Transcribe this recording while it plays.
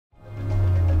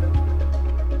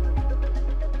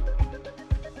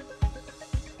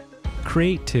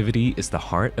Creativity is the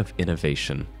heart of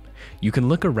innovation. You can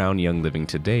look around Young Living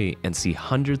today and see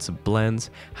hundreds of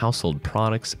blends, household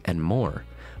products, and more.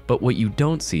 But what you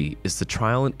don't see is the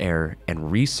trial and error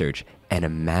and research and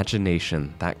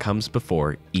imagination that comes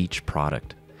before each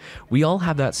product. We all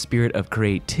have that spirit of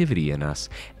creativity in us,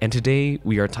 and today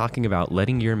we are talking about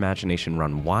letting your imagination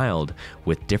run wild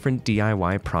with different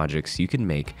DIY projects you can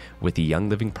make with the Young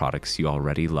Living products you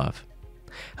already love.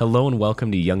 Hello and welcome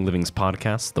to Young Living's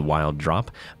podcast, The Wild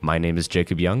Drop. My name is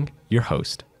Jacob Young, your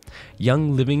host.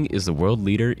 Young Living is the world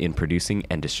leader in producing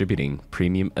and distributing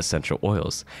premium essential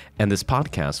oils, and this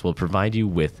podcast will provide you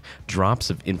with drops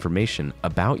of information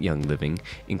about Young Living,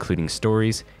 including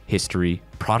stories, history,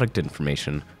 product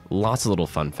information, lots of little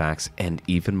fun facts, and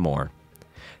even more.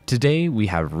 Today, we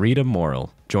have Rita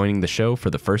Morrill joining the show for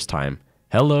the first time.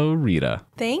 Hello, Rita.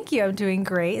 Thank you. I'm doing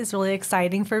great. It's really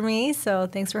exciting for me, so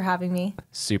thanks for having me.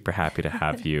 Super happy to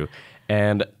have you.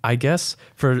 And I guess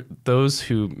for those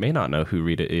who may not know who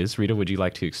Rita is, Rita, would you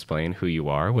like to explain who you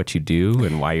are, what you do,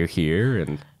 and why you're here,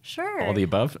 and Sure. all the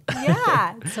above?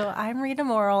 Yeah. So I'm Rita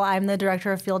Morrill. I'm the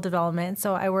Director of Field Development.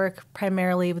 So I work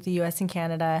primarily with the U.S. and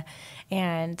Canada,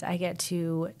 and I get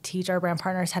to teach our brand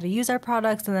partners how to use our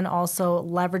products and then also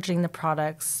leveraging the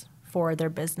products for their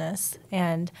business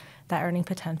and that earning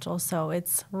potential. So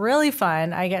it's really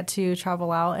fun. I get to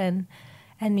travel out and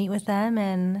meet with them,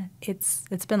 and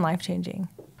it's been life-changing.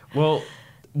 Well,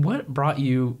 what brought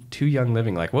you to Young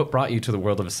Living? Like, what brought you to the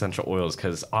world of essential oils?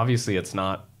 Because obviously it's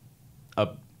not a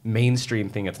mainstream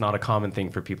thing. It's not a common thing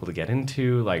for people to get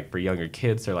into. Like, for younger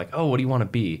kids, they're like, oh, what do you want to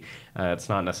be? It's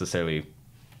not necessarily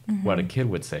what a kid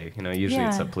would say. You know, usually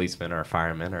it's a policeman or a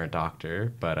fireman or a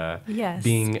doctor. But Yes.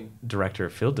 being director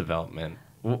of field development,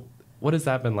 what has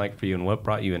that been like for you, and what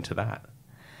brought you into that?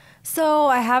 So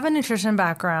I have a nutrition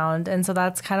background, and so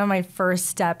that's kind of my first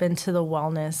step into the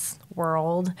wellness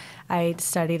world. I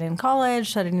studied in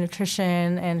college, studied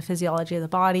nutrition and physiology of the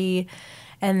body,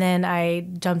 and then I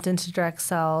jumped into direct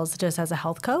sales just as a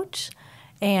health coach.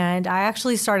 And I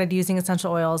actually started using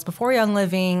essential oils before Young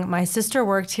Living. My sister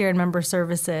worked here in member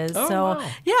services. Wow.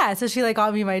 So she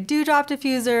got me my dewdrop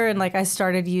diffuser, and I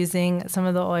started using some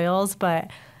of the oils,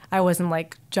 but I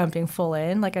wasn't jumping full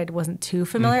in. I wasn't too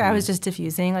familiar. I was just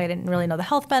diffusing. I didn't really know the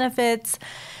health benefits.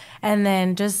 And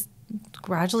then just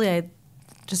gradually I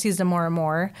just used them more and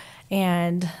more.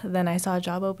 And then I saw a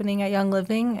job opening at Young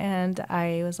Living, and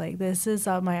I was like, this is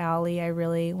up my alley. I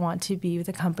really want to be with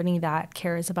a company that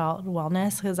cares about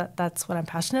wellness, because that's what I'm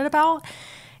passionate about.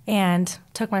 And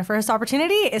took my first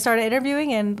opportunity. I started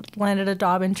interviewing and landed a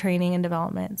job in training and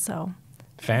development. So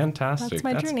fantastic. That's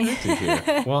my journey. Great to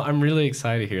hear. Well, I'm really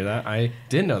excited to hear that. I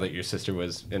didn't know that your sister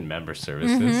was in member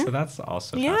services, so that's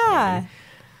also fascinating.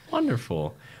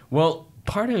 Wonderful. Well,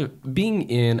 part of being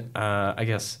in,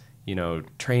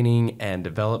 training and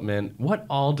development, what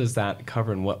all does that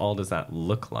cover and what all does that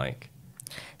look like?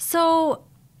 So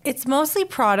it's mostly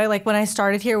product. When I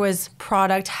started here was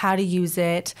product, how to use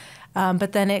it,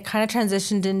 but then it kind of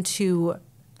transitioned into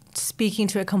speaking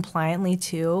to it compliantly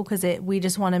too, because we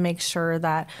just want to make sure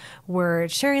that we're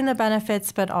sharing the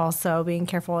benefits, but also being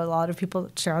careful. A lot of people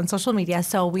share on social media,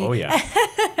 so we. Oh yeah.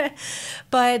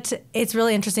 But it's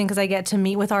really interesting because I get to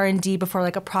meet with R&D before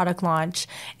a product launch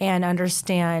and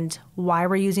understand why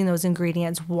we're using those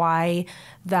ingredients, why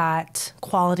that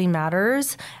quality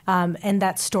matters, and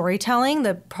that storytelling,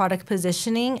 the product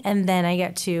positioning, and then I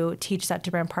get to teach that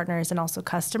to brand partners and also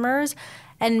customers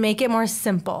and make it more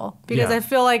simple, because I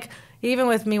feel even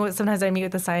with me, sometimes I meet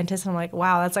with the scientists and I'm like,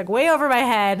 wow, that's way over my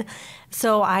head.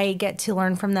 So I get to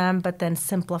learn from them, but then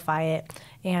simplify it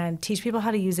and teach people how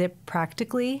to use it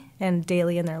practically and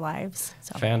daily in their lives.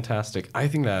 So. Fantastic. I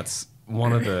think that's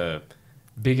one of the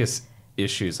biggest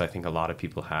issues I think a lot of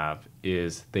people have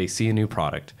is they see a new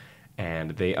product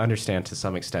and they understand to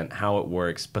some extent how it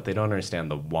works, but they don't understand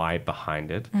the why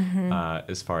behind it,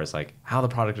 as far as how the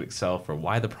product itself or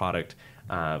why the product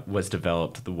was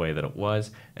developed the way that it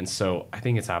was. And so I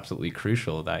think it's absolutely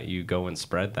crucial that you go and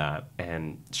spread that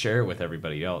and share it with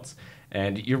everybody else.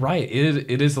 And you're right,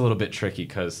 it is a little bit tricky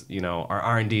because, our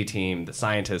R&D team, the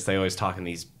scientists, they always talk in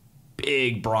these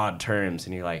big, broad terms,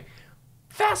 and you're like,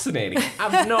 fascinating. I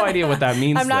have no idea what that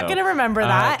means, I'm not going to remember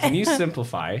that. Can you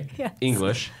simplify Yes.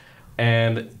 English?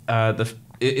 And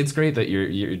it's great that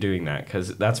you're doing that,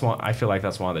 because I feel like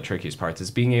that's one of the trickiest parts,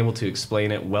 is being able to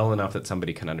explain it well enough that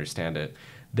somebody can understand it.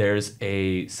 There's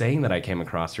a saying that I came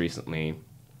across recently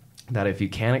that if you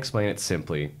can't explain it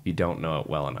simply, you don't know it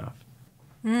well enough.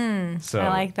 So I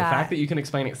like that. The fact that you can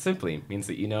explain it simply means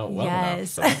that you know it well enough.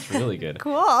 So that's really good.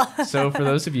 Cool. So for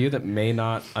those of you that may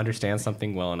not understand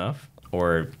something well enough,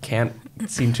 or can't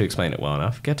seem to explain it well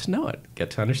enough, get to know it, get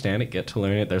to understand it, get to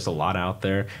learn it. There's a lot out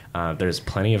there. There's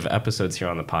plenty of episodes here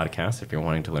on the podcast if you're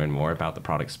wanting to learn more about the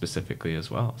product specifically as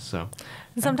well. So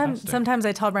sometimes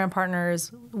I tell brand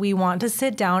partners we want to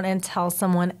sit down and tell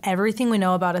someone everything we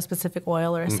know about a specific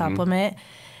oil or a supplement.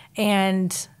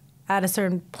 And at a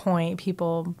certain point,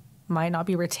 people might not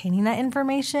be retaining that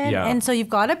information. Yeah. And so you've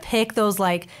got to pick those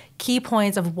like key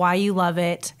points of why you love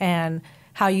it and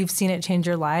how you've seen it change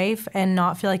your life, and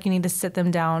not feel like you need to sit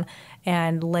them down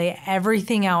and lay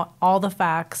everything out, all the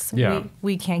facts. Yeah.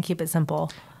 We can't keep it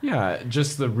simple. Yeah,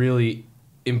 just the really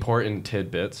important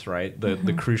tidbits, right?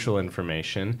 The crucial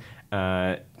information,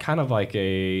 kind of like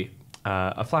a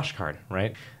flashcard,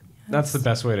 right? That's the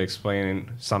best way to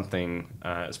explain something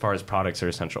as far as products or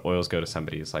essential oils go to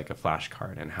somebody, is like a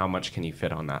flashcard, and how much can you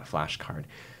fit on that flashcard?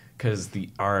 Because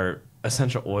our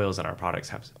essential oils and our products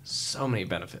have so many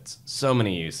benefits, so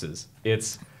many uses.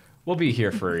 We'll be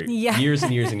here for years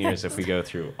and years and years if we go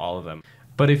through all of them.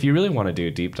 But if you really want to do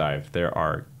a deep dive, there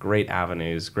are great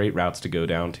avenues, great routes to go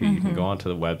down to. You can go onto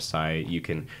the website. You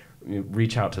can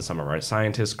reach out to some of our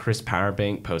scientists. Chris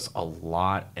Powerbank posts a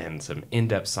lot and some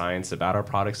in-depth science about our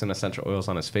products and essential oils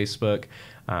on his Facebook.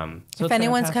 So if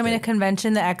anyone's coming to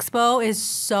convention, the expo is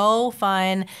so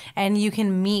fun, and you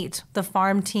can meet the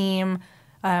farm team,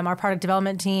 our product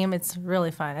development team. It's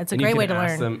really fun. It's a great way to learn. You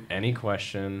can ask them any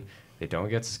question. They don't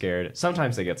get scared.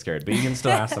 Sometimes they get scared, but you can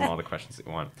still ask them all the questions that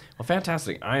you want. Well,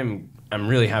 fantastic. I'm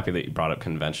really happy that you brought up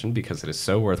convention, because it is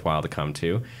so worthwhile to come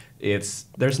to.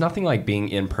 There's nothing like being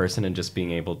in person and just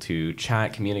being able to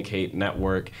chat, communicate,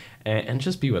 network, and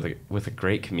just be with a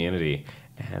great community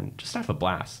and just have a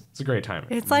blast. It's a great time.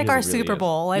 It's like our Super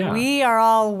Bowl. Like we are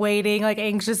all waiting like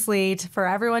anxiously for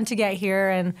everyone to get here,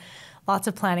 and lots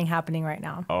of planning happening right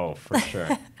now. Oh, for sure.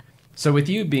 So with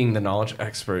you being the knowledge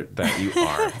expert that you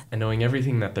are, and knowing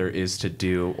everything that there is to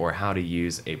do or how to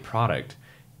use a product,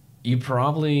 you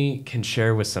probably can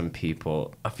share with some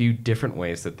people a few different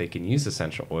ways that they can use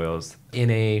essential oils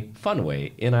in a fun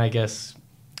way, in, I guess,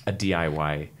 a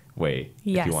DIY way,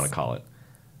 if you want to call it.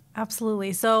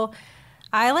 Absolutely. So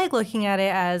I like looking at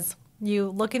it as you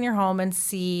look in your home and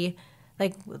see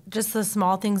like just the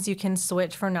small things you can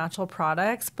switch for natural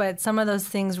products, but some of those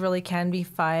things really can be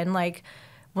fun. Like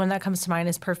one that comes to mind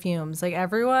is perfumes. Like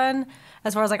everyone,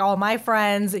 as far as like all my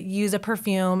friends, use a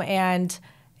perfume, and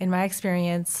in my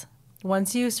experience,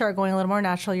 once you start going a little more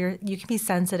natural, you can be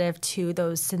sensitive to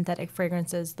those synthetic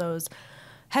fragrances, those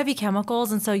heavy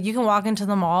chemicals. And so you can walk into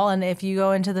the mall, and if you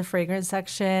go into the fragrance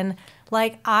section,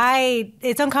 like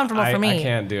it's uncomfortable for me. I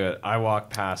can't do it. I walk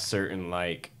past certain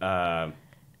like bath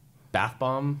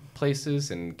bomb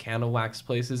places and candle wax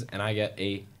places, and I get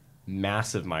a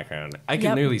massive migraine. I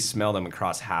can nearly smell them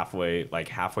across halfway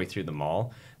through the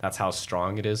mall. That's how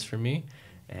strong it is for me.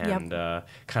 And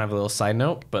kind of a little side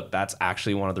note, but that's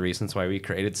actually one of the reasons why we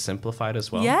created Simplified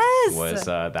as well. Yes. Was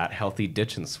that healthy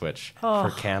ditch and switch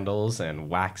for candles and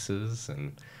waxes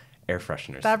and air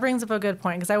fresheners. That brings up a good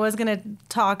point, because I was going to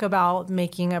talk about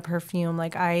making a perfume.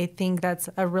 Like I think that's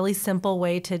a really simple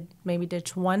way to maybe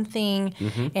ditch one thing,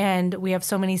 and we have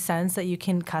so many scents that you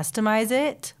can customize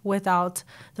it without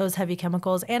those heavy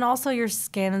chemicals. And also your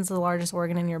skin is the largest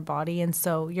organ in your body, and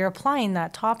so you're applying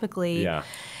that topically. Yeah.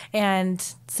 And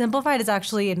Simplified is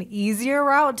actually an easier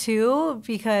route too,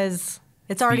 because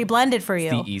it's already blended for you.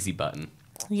 It's the easy button.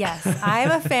 Yes, I'm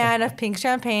a fan of pink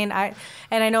champagne.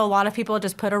 And I know a lot of people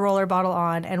just put a roller bottle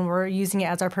on, and we're using it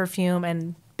as our perfume,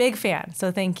 and big fan.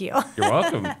 So thank you. You're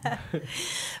welcome.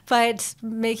 But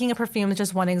making a perfume is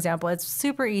just one example. It's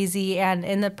super easy. And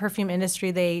in the perfume industry,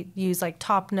 they use like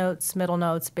top notes, middle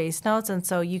notes, base notes. And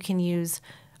so you can use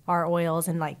our oils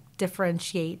and like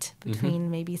differentiate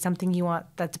between maybe something you want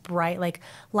that's bright, like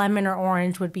lemon or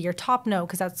orange would be your top note,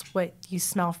 because that's what you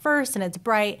smell first and it's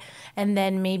bright. And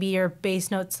then maybe your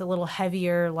base note's a little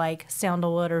heavier, like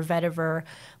sandalwood or vetiver, a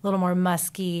little more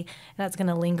musky, and that's going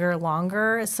to linger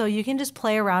longer. So you can just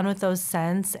play around with those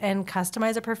scents and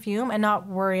customize a perfume and not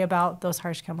worry about those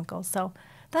harsh chemicals. So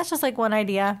that's just like one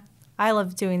idea. I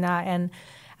love doing that. And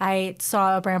I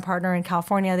saw a brand partner in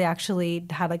California. They actually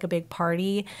had like a big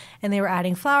party, and they were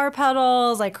adding flower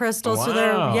petals, like crystals to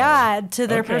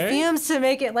their perfumes to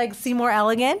make it like seem more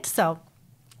elegant. So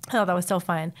I thought that was so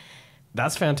fun.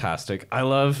 That's fantastic. I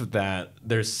love that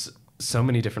there's so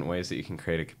many different ways that you can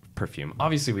create a perfume.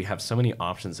 Obviously, we have so many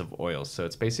options of oils, so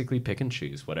it's basically pick and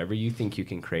choose. Whatever you think you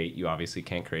can create, you obviously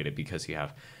can't create it because you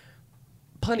have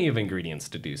plenty of ingredients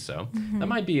to do so. That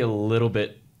might be a little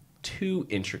bit too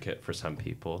intricate for some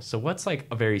people. So what's like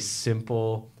a very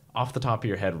simple, off the top of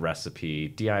your head recipe,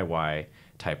 DIY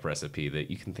type recipe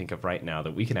that you can think of right now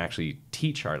that we can actually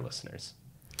teach our listeners?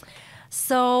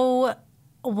 So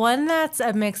one that's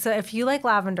a mix of, if you like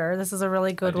lavender, this is a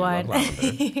really good one.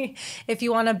 If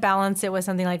you want to balance it with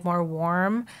something like more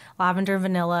warm, lavender and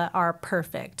vanilla are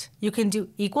perfect. You can do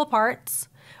equal parts,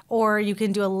 or you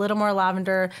can do a little more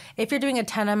lavender. If you're doing a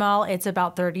 10 ml, it's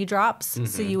about 30 drops.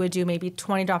 So you would do maybe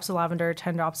 20 drops of lavender,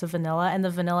 10 drops of vanilla, and the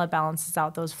vanilla balances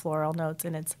out those floral notes,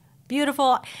 and it's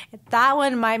beautiful. That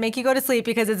one might make you go to sleep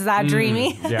because it's that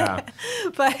dreamy. Yeah.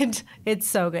 But it's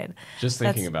so good. Just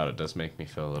thinking about it does make me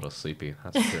feel a little sleepy.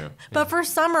 That's true. But for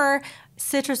summer,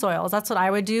 citrus oils, that's what I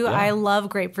would do. Yeah. I love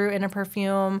grapefruit in a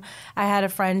perfume. I had a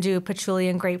friend do patchouli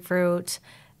and grapefruit.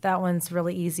 That one's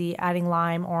really easy, adding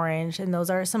lime, orange, and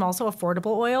those are some also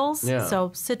affordable oils. Yeah.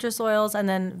 So citrus oils, and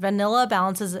then vanilla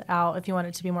balances it out if you want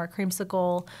it to be more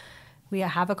creamsicle. We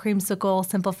have a creamsicle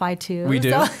simplified too. We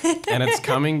do. And it's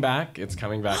coming back. It's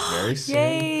coming back very soon.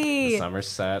 Yay! The summer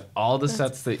set. All the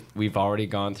sets that we've already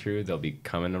gone through, they'll be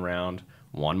coming around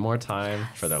one more time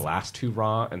for the last 2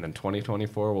 raw, and then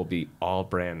 2024 will be all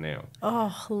brand new.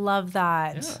 Oh, love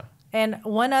that. Yeah. And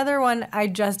one other one I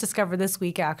just discovered this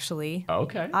week, actually.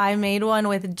 Okay. I made one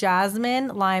with jasmine,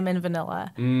 lime, and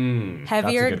vanilla. That's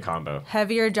a good combo.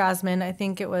 Heavier jasmine. I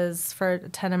think it was for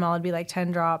 10 ml, it'd be like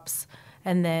 10 drops.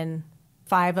 And then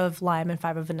 5 of lime and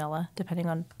 5 of vanilla, depending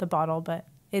on the bottle. But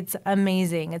it's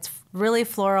amazing. It's really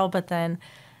floral, but then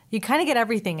you kind of get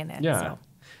everything in it. Yeah.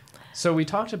 So we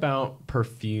talked about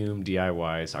perfume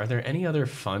DIYs. Are there any other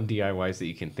fun DIYs that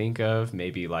you can think of?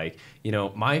 Maybe like,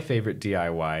 my favorite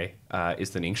DIY is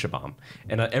the Ningxia Balm.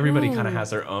 And everybody kind of has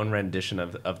their own rendition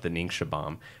of the Ningxia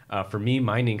Balm. For me,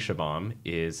 my Ningxia Balm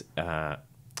is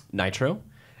nitro,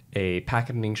 a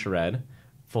packet of Ningxia Red,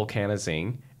 full can of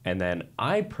Zing, and then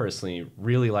I personally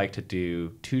really like to do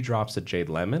 2 drops of jade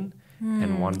lemon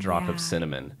and 1 drop of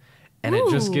cinnamon. And it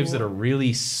just gives it a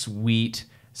really sweet,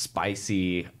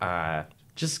 spicy,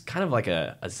 just kind of like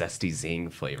a zesty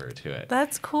zing flavor to it.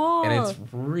 That's cool. And it's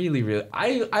really, really,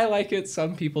 I like it.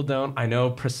 Some people don't. I know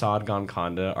Prasad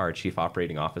Gankonda, our chief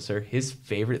operating officer, his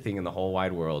favorite thing in the whole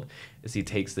wide world is he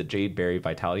takes the jade berry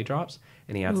vitality drops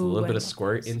and he adds a little bit of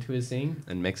squirt into his zing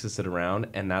and mixes it around.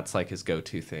 And that's like his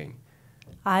go-to thing.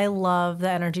 I love the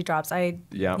energy drops. I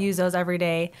use those every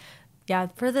day. Yeah,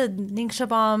 for the Ningxia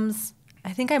Balms,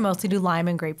 I think I mostly do lime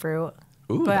and grapefruit.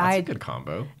 Ooh, but that's a good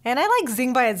combo. And I like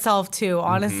Zing by itself too.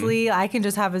 Honestly, I can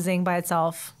just have a Zing by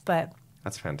itself, but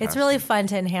that's fantastic. It's really fun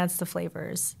to enhance the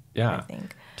flavors. Yeah. I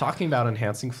think. Talking about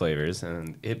enhancing flavors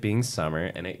and it being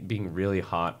summer and it being really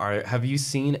hot, have you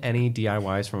seen any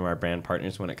DIYs from our brand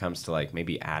partners when it comes to like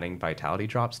maybe adding vitality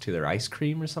drops to their ice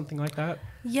cream or something like that?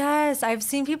 Yes, I've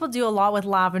seen people do a lot with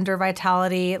lavender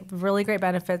vitality. Really great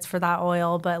benefits for that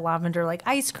oil, but lavender like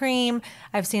ice cream.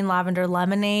 I've seen lavender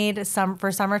lemonade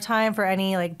for summertime for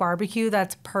any like barbecue.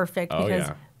 That's perfect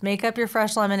because make up your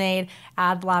fresh lemonade,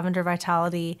 add lavender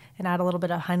vitality, and add a little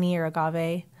bit of honey or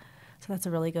agave. So that's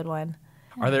a really good one.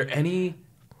 Are there any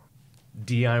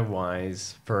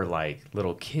DIYs for like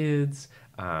little kids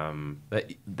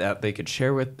that they could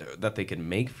share with, that they could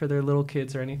make for their little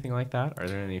kids or anything like that? Are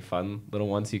there any fun little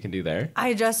ones you can do there?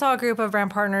 I just saw a group of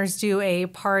brand partners do a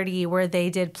party where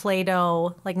they did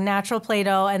Play-Doh, like natural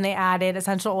Play-Doh, and they added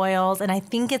essential oils. And I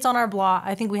think it's on our blog.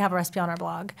 I think we have a recipe on our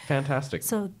blog. Fantastic.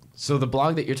 So the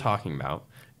blog that you're talking about,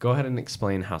 go ahead and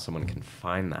explain how someone can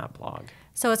find that blog.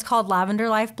 So it's called Lavender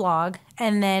Life Blog.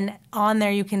 And then on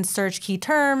there you can search key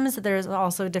terms. There's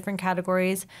also different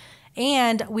categories.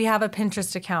 And we have a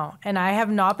Pinterest account. And I have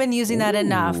not been using that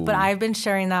enough, but I've been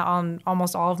sharing that on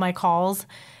almost all of my calls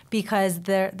because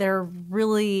they're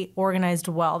really organized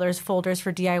well. There's folders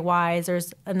for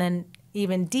DIYs, and then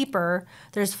even deeper,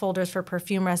 there's folders for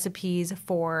perfume recipes,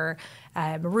 for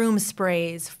room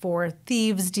sprays, for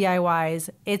thieves DIYs.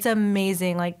 It's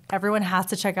amazing. Like everyone has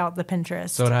to check out the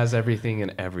Pinterest. So it has everything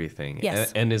and everything.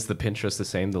 Yes. And is the Pinterest the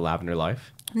same, the Lavender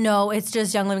Life? No, it's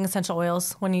just Young Living Essential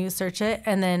Oils when you search it.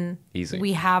 And then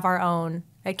we have our own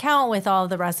account with all of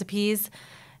the recipes.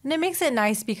 And it makes it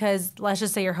nice because let's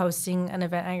just say you're hosting an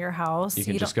event at your house. You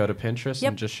can just go to Pinterest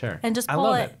and just share. And just pull I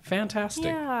love it. Fantastic.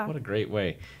 Yeah. What a great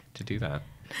way to do that.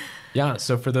 Yeah,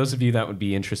 so for those of you that would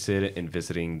be interested in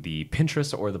visiting the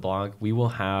Pinterest or the blog, we will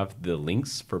have the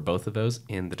links for both of those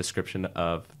in the description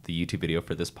of the YouTube video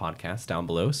for this podcast down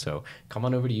below. So come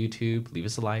on over to YouTube, leave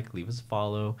us a like, leave us a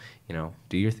follow,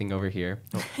 do your thing over here.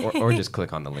 Or just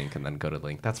click on the link and then go to the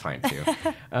link. That's fine too.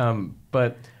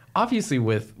 But obviously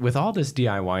with all this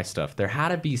DIY stuff, there had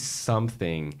to be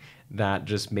something that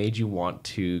just made you want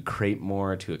to create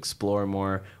more, to explore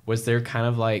more. Was there kind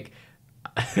of like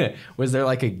was there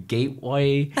like a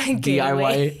gateway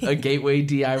DIY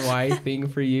thing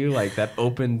for you, like that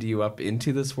opened you up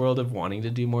into this world of wanting to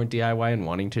do more DIY and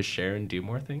wanting to share and do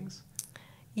more things?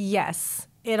 Yes.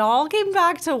 It all came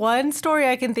back to one story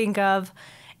I can think of.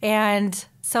 And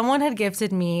someone had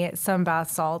gifted me some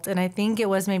bath salt, and I think it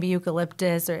was maybe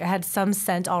eucalyptus, or it had some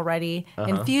scent already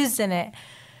infused in it.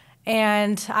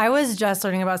 And I was just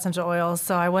learning about essential oils,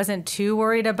 so I wasn't too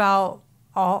worried about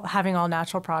having all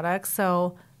natural products.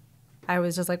 So I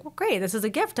was just like, well, great, this is a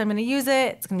gift. I'm going to use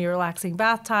it. It's going to be a relaxing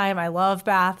bath time. I love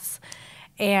baths.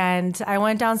 And I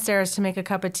went downstairs to make a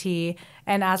cup of tea.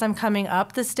 And as I'm coming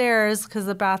up the stairs, because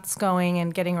the bath's going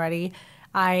and getting ready,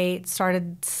 I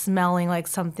started smelling like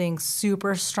something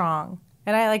super strong.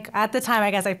 And at the time,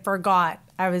 I guess I forgot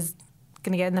I was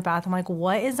going to get in the bath. I'm like,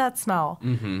 what is that smell?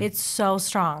 It's so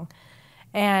strong.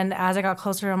 And as I got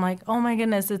closer, I'm like, oh my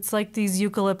goodness, it's like these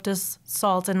eucalyptus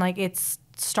salts. And like, it's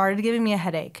started giving me a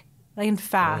headache, like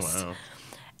fast. Oh, wow.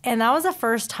 And that was the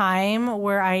first time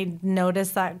where I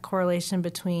noticed that correlation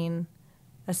between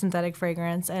a synthetic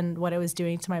fragrance and what it was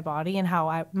doing to my body, and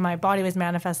how my body was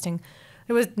manifesting.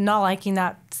 It was not liking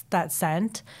that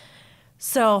scent.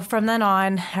 So from then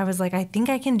on, I was like, I think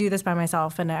I can do this by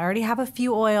myself. And I already have a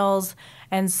few oils.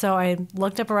 And so I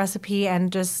looked up a recipe,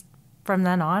 and just from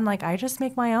then on, like, I just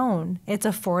make my own. It's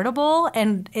affordable,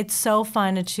 and it's so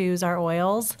fun to choose our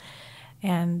oils.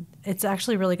 And it's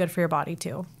actually really good for your body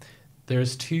too.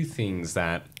 There's two things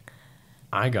that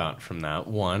I got from that.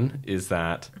 One is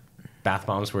that bath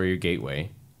bombs were your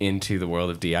gateway into the world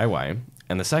of DIY.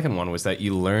 And the second one was that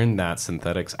you learn that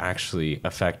synthetics actually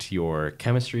affect your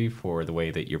chemistry for the way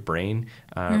that your brain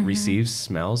receives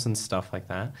smells and stuff like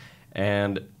that.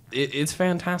 And it's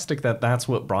fantastic that that's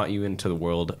what brought you into the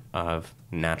world of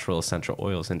natural essential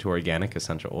oils, into organic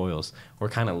essential oils, or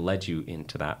kind of led you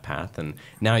into that path. And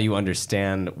now you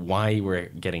understand why you were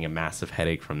getting a massive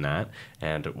headache from that,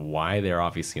 and why they're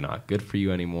obviously not good for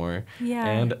you anymore. Yeah.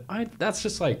 And that's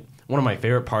just like one of my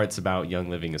favorite parts about Young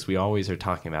Living, is we always are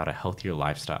talking about a healthier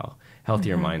lifestyle,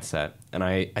 healthier mindset. And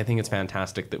I think it's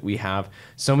fantastic that we have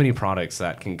so many products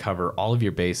that can cover all of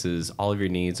your bases, all of your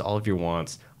needs, all of your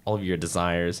wants, all of your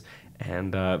desires.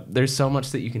 And there's so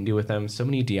much that you can do with them, so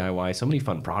many DIY, so many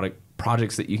fun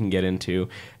projects that you can get into,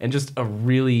 and just a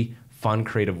really fun,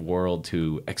 creative world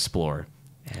to explore,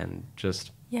 and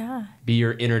just be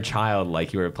your inner child,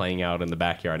 like you were playing out in the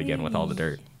backyard again with all the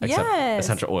dirt. Except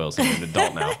essential oils, and you're an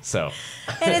adult now. So,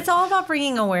 and it's all about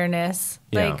bringing awareness.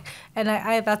 Yeah. And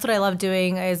I that's what I love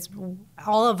doing, is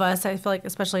all of us, I feel like,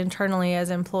 especially internally as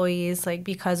employees, like,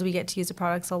 because we get to use the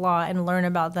products a lot and learn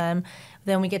about them,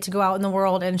 then we get to go out in the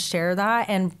world and share that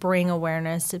and bring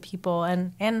awareness to people.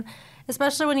 And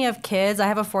especially when you have kids. I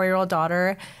have a 4-year-old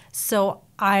daughter, so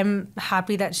I'm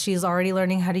happy that she's already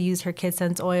learning how to use her Kid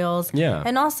Sense oils. Yeah.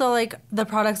 And also, like, the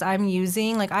products I'm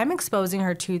using, like, I'm exposing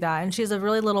her to that. And she has a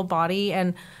really little body,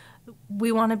 and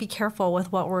we want to be careful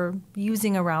with what we're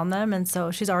using around them. And so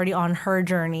she's already on her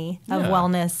journey of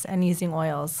wellness and using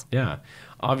oils. Yeah.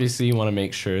 Obviously, you want to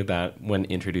make sure that when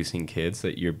introducing kids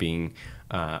that you're being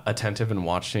attentive and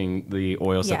watching the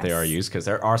oils that they are used, because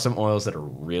there are some oils that are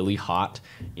really hot,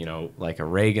 like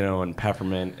oregano and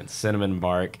peppermint and cinnamon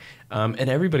bark. And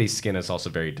everybody's skin is also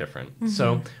very different.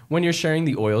 So when you're sharing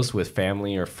the oils with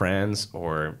family or friends,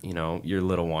 or, your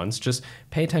little ones, just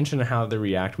pay attention to how they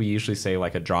react. We usually say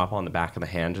like a drop on the back of the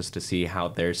hand, just to see how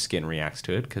their skin reacts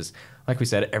to it. Because like we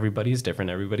said, everybody is different.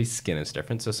 Everybody's skin is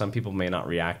different. So some people may not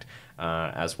react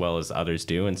as well as others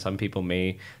do. And some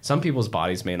people's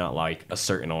bodies may not like a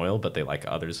certain oil, but they like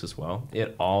others as well.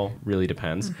 It all really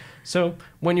depends. So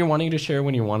when you're wanting to share,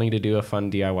 when you're wanting to do a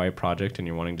fun DIY project and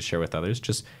you're wanting to share with others,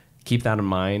 just keep that in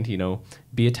mind.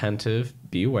 Be attentive,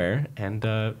 be aware,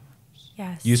 and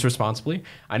use responsibly.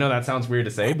 I know that sounds weird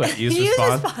to say, but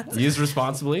use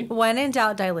responsibly. When in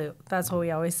doubt, dilute. That's what we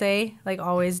always say. Like,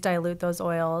 always dilute those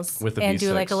oils with the and B6.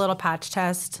 Do like a little patch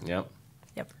test. Yep.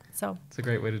 So it's a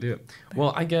great way to do it.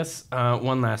 Well, I guess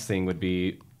one last thing would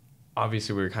be,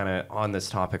 obviously we were kind of on this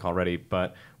topic already,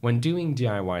 but when doing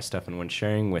DIY stuff and when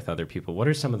sharing with other people, what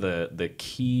are some of the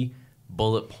key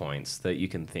bullet points that you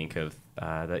can think of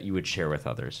that you would share with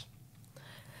others?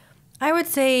 I would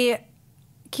say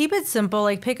keep it simple.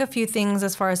 Like, pick a few things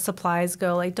as far as supplies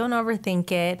go. Like, don't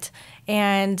overthink it,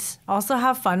 and also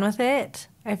have fun with it.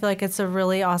 I feel like it's a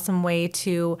really awesome way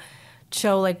to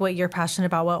show like what you're passionate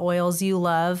about, what oils you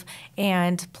love,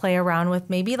 and play around with.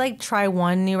 Maybe like try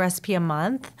one new recipe a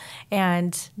month,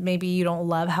 and maybe you don't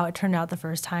love how it turned out the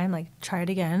first time. Like, try it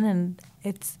again, and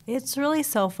it's really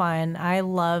so fun. I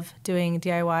love doing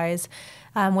DIYs.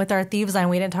 With our Thieves line,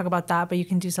 we didn't talk about that, but you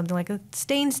can do something like a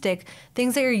stain stick,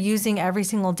 things that you're using every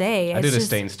single day. I did a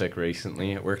stain stick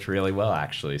recently. It worked really well,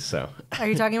 actually. So. Are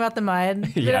you talking about the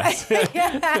mud? Yes.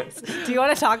 Yes. Do you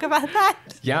want to talk about that?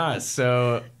 Yeah.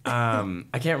 So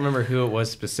I can't remember who it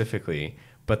was specifically,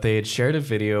 but they had shared a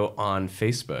video on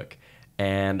Facebook,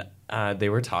 and they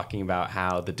were talking about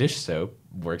how the dish soap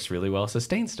works really well as a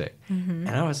stain stick. And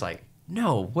I was like,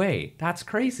 no way, that's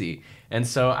crazy. And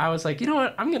so I was like, you know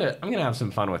what, I'm gonna have some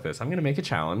fun with this. I'm gonna make a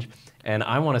challenge, and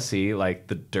I want to see like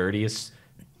the dirtiest,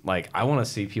 like I want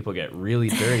to see people get really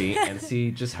dirty and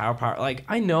see just how powerful. Like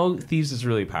I know Thieves is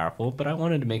really powerful, but I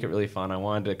wanted to make it really fun. I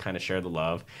wanted to kind of share the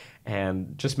love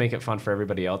and just make it fun for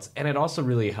everybody else. And it also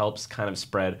really helps kind of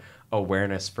spread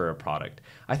awareness for a product.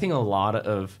 I think a lot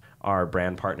of our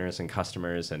brand partners and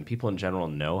customers and people in general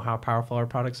know how powerful our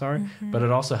products are, but it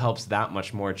also helps that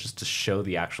much more just to show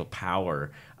the actual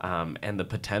power and the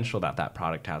potential that that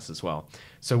product has as well.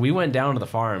 So we went down to the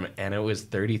farm, and it was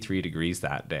 33 degrees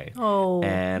that day. Oh,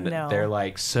 and no. They're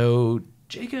like, so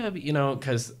Jacob, you know,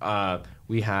 because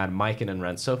we had Mike and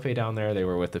Ren Sofe down there. They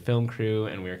were with the film crew,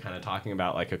 and we were kind of talking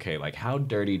about like, okay, like how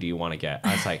dirty do you want to get?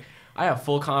 I was like, I have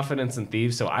full confidence in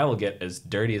Thieves, so I will get as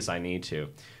dirty as I need to.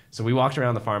 So we walked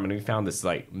around the farm, and we found this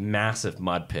like massive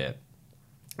mud pit.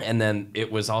 And then it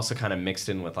was also kind of mixed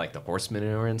in with like the horse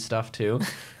manure and stuff too.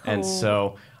 And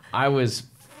so I was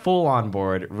full on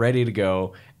board, ready to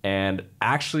go, and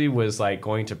actually was like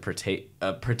going to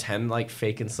pretend like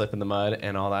fake and slip in the mud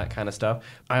and all that kind of stuff.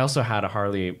 I also had a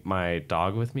Harley, my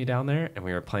dog, with me down there, and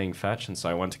we were playing fetch. And so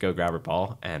I went to go grab her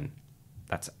ball, and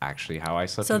that's actually how I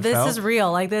slipped and fell. So this is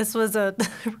real. Like this was a...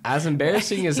 As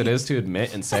embarrassing as it is to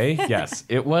admit and say, yes,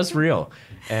 it was real.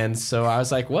 And so I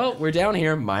was like, well, we're down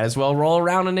here. Might as well roll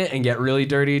around in it and get really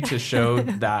dirty to show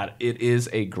that it is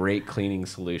a great cleaning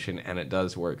solution, and it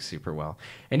does work super well.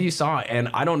 And you saw, and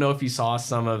I don't know if you saw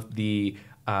some of the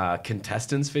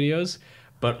contestants' videos,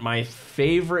 but my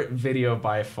favorite video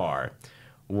by far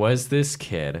was this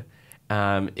kid.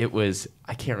 It was,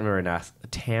 I can't remember now,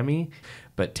 Tammy,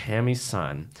 but Tammy's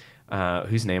son,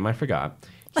 whose name I forgot,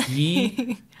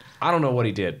 he, I don't know what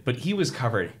he did, but he was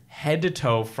covered head to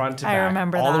toe, front to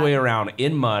back, all the way around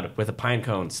in mud with a pine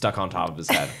cone stuck on top of his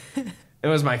head. It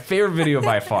was my favorite video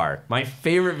by far. My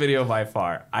favorite video by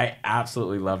far. I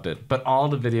absolutely loved it. But all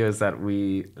the videos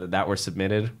that were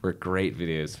submitted were great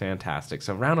videos. Fantastic.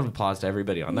 So round of applause to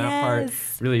everybody on that part.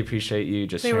 Really appreciate you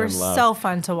just sharing love. They were so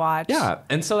fun to watch. Yeah.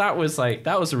 And so that was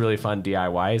a really fun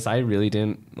DIY. I really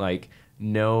didn't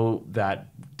know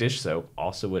that dish soap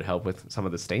also would help with some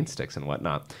of the stain sticks and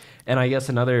whatnot. And I guess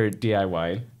another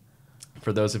DIY,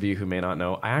 for those of you who may not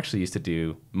know, I actually used to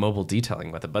do mobile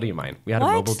detailing with a buddy of mine. We had a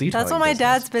mobile detailing That's what my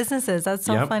dad's business is. That's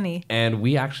so funny. And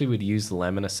we actually would use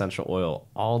lemon essential oil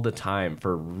all the time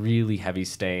for really heavy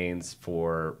stains,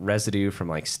 for residue from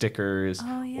like stickers,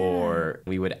 or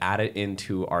we would add it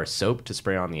into our soap to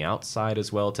spray on the outside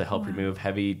as well to help remove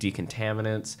heavy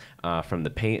decontaminants from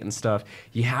the paint and stuff.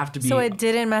 You have to be... So it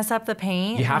didn't mess up the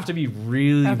paint? You have to be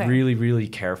really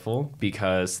careful,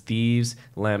 because Thieves,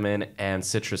 lemon, and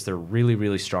citrus, they're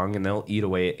really strong, and they'll eat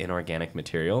away at inorganic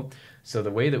material. So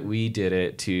the way that we did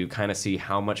it to kind of see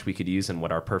how much we could use and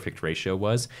what our perfect ratio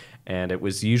was, and it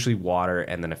was usually water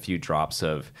and then a few drops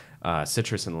of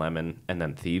citrus and lemon, and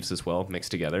then Thieves as well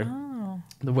mixed together.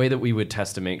 The way that we would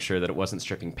test to make sure that it wasn't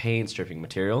stripping paint, stripping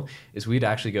material, is we'd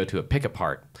actually go to a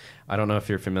pick-apart. I don't know if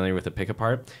you're familiar with a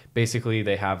pick-apart. Basically,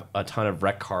 they have a ton of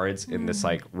wreck cards in this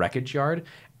like wreckage yard,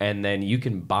 and then you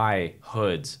can buy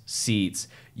hoods, seats.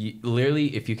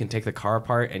 Literally, if you can take the car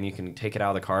apart and you can take it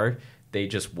out of the car, they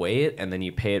just weigh it, and then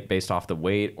you pay it based off the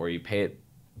weight, or you pay it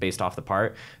based off the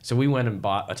part. So we went and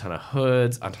bought a ton of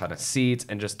hoods, a ton of seats,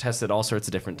 and just tested all sorts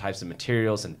of different types of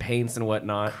materials and paints and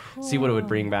whatnot, see what it would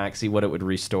bring back, see what it would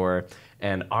restore.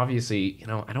 And obviously,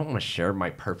 I don't want to share my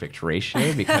perfect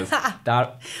ratio, because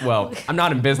I'm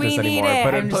not in business anymore,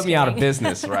 but it put me out of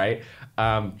business, right?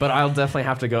 But I'll definitely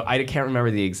have to go. I can't remember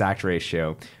the exact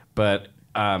ratio, but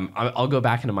I'll go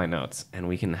back into my notes, and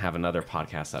we can have another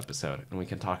podcast episode, and we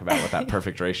can talk about what that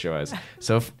perfect ratio is.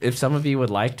 So if some of you would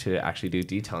like to actually do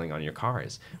detailing on your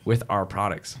cars with our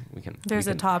products, There's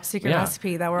a top secret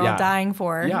recipe that we're all dying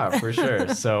for. Yeah, for sure.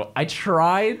 So I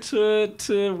tried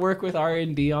to work with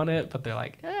R&D on it, but they're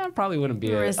like, it probably wouldn't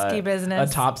be risky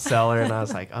business, a top seller. And I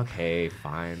was like, okay,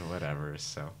 fine, whatever.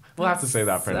 So we'll have to save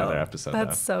that for another episode.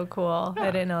 That's so cool. Yeah.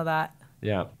 I didn't know that.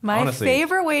 Yeah. My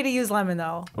favorite way to use lemon,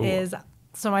 though, is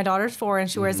So my daughter's 4 and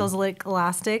she wears those like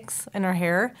elastics in her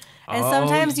hair. And Oh,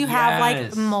 sometimes you have like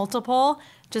yes. multiple.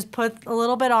 Just put a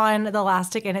little bit on the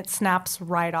elastic and it snaps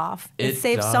right off. It It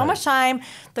saves so does. much time.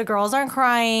 The girls aren't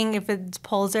crying if it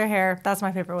pulls their hair. That's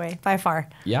my favorite way by far.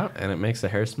 Yeah, and it makes the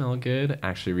hair smell good.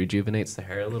 Actually rejuvenates the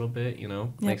hair a little bit, you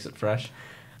know, makes it fresh.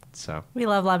 So, We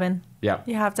love lemon. yeah,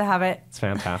 You have to have it. it's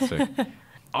fantastic.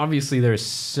 Obviously, there's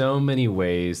so many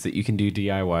ways that you can do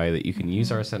DIY, that you can use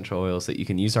our essential oils, that you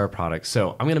can use our products.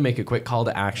 So I'm going to make a quick call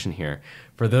to action here.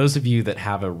 For those of you that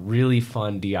have a really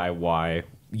fun DIY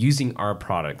using our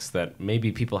products that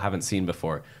maybe people haven't seen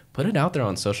before, put it out there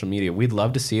on social media. We'd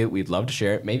love to see it. We'd love to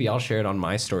share it. Maybe I'll share it on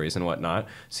my stories and whatnot.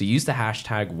 So use the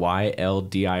hashtag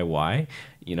YLDIY,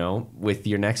 you know, with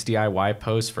your next DIY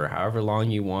post for however long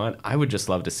you want. I would just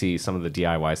love to see some of the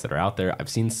DIYs that are out there. I've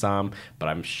seen some, but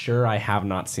I'm sure I have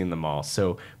not seen them all.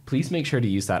 So please make sure to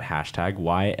use that hashtag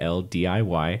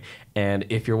YLDIY. And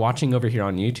if you're watching over here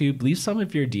on YouTube, leave some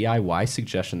of your DIY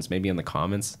suggestions maybe in the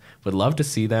comments. Would love to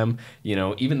see them. You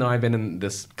know, even though I've been in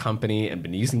this company and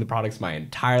been using the products my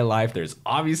entire life, there's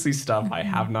obviously stuff I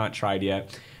have not tried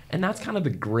yet. And that's kind of the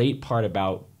great part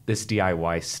about this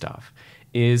DIY stuff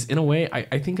is, in a way,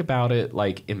 I think about it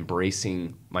like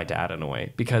embracing my dad in a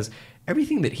way, because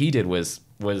everything that he did was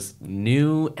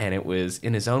new, and it was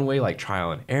in his own way like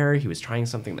trial and error. He was trying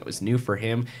something that was new for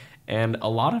him. And a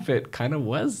lot of it kind of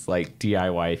was like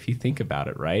DIY if you think about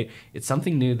it, right? It's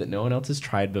something new that no one else has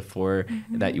tried before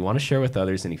that you want to share with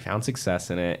others, and he found success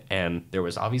in it. And there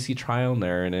was obviously trial and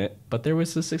error in it, but there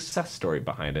was a success story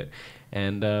behind it.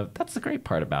 And that's the great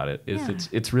part about it is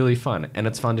it's really fun, and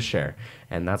it's fun to share.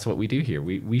 And that's what we do here.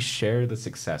 We share the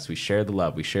success. We share the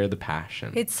love. We share the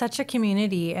passion. It's such a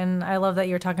community. And I love that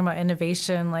you're talking about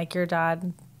innovation. Like your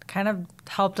dad kind of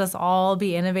helped us all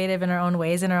be innovative in our own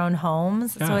ways in our own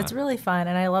homes. So Yeah. it's really fun.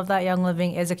 And I love that Young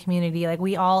Living is a community. Like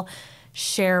we all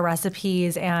share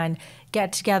recipes and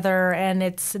get together, and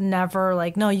it's never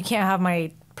like, no, you can't have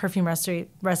my perfume recipe.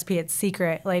 It's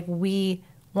secret. Like we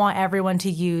want everyone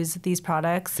to use these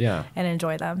products Yeah. and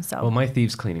enjoy them. So Well, my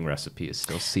thieves cleaning recipe is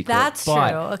still secret. That's but,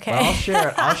 true. Okay. But I'll share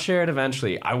it. I'll share it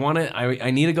eventually.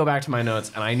 I need to go back to my notes,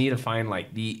 and I need to find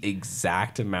like the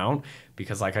exact amount,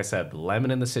 because like I said, the lemon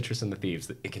and the citrus and the thieves,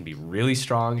 it can be really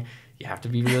strong. You have to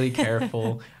be really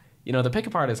careful. You know, the pick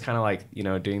apart is kind of like, you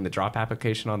know, doing the drop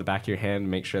application on the back of your hand,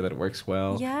 make sure that it works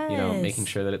well. You know, Yes. making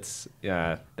sure that it's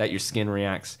that your skin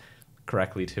reacts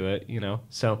correctly to it, you know.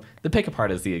 So the pick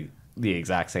apart is the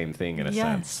exact same thing in a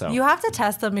sense. So You have to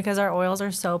test them because our oils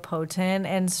are so potent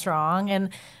and strong, and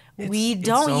we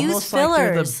don't it's use almost like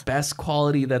they're fillers. the best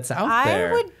quality that's out there.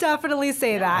 I would definitely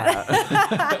say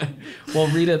that. Well,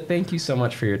 Rita, thank you so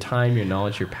much for your time, your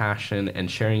knowledge, your passion,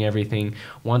 and sharing everything.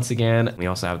 Once again, we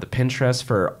also have the Pinterest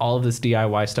for all of this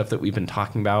DIY stuff that we've been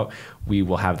talking about. We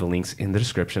will have the links in the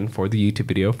description for the YouTube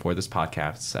video for this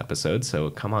podcast episode.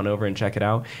 So come on over and check it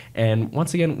out. And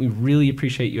once again, we really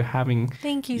appreciate you having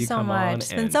Thank you so come on much. It's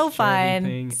been and so share fun.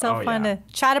 everything. So Oh, fun yeah. to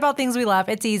chat about things we love.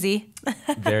 It's easy.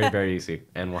 Very, very easy.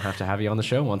 And we'll have to have you on the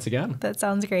show once again. That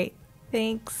sounds great.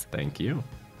 Thanks. Thank you.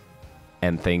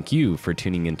 And thank you for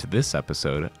tuning into this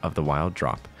episode of The Wild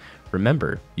Drop.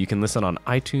 Remember, you can listen on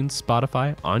iTunes,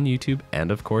 Spotify, on YouTube,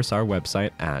 and of course our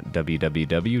website at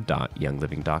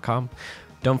www.youngliving.com.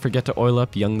 Don't forget to oil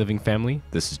up Young Living family.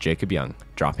 This is Jacob Young,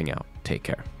 dropping out. Take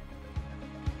care.